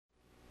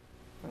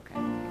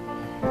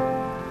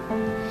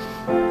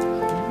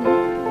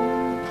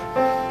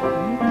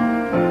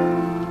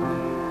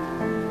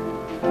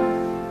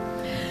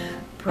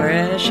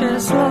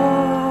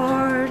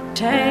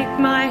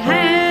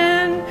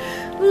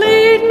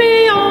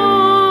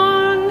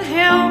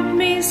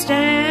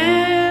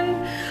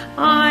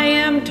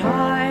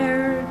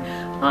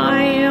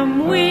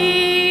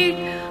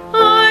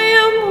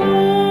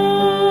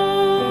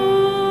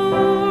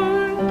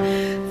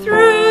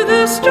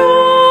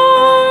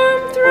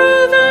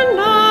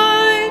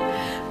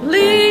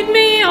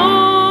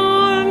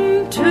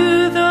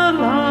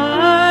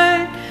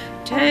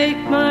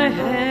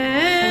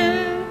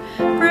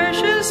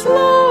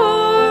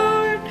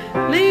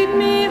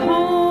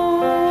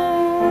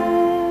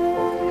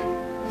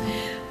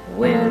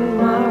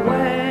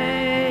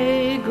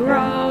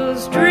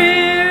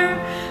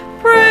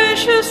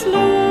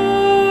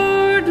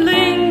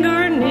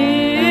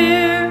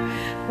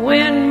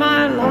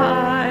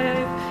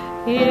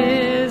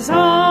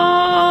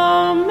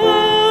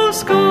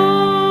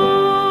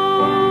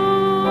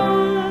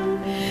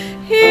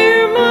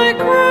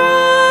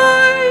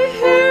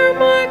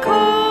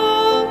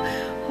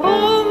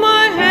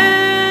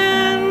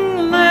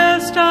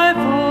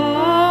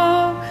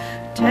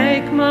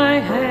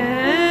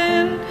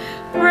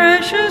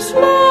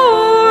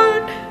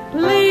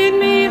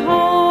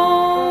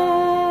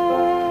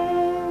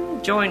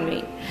join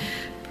me.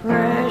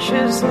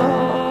 Precious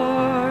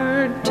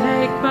Lord,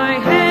 take my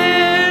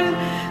hand,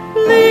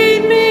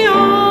 lead me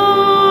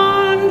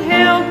on,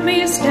 help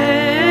me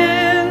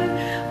stand.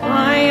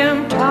 I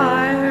am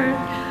tired,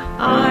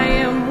 I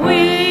am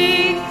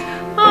weak,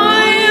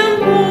 I am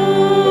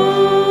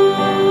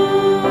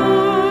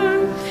worn.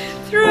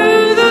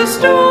 Through the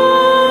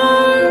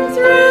storm,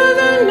 through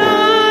the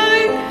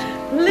night,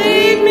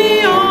 lead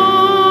me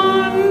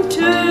on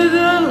to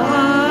the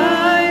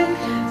light.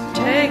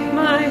 Take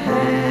my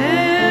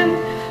hand,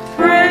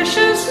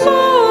 precious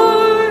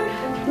Lord,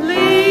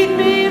 lead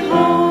me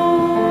home.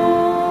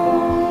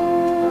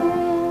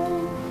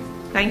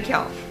 Thank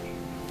y'all.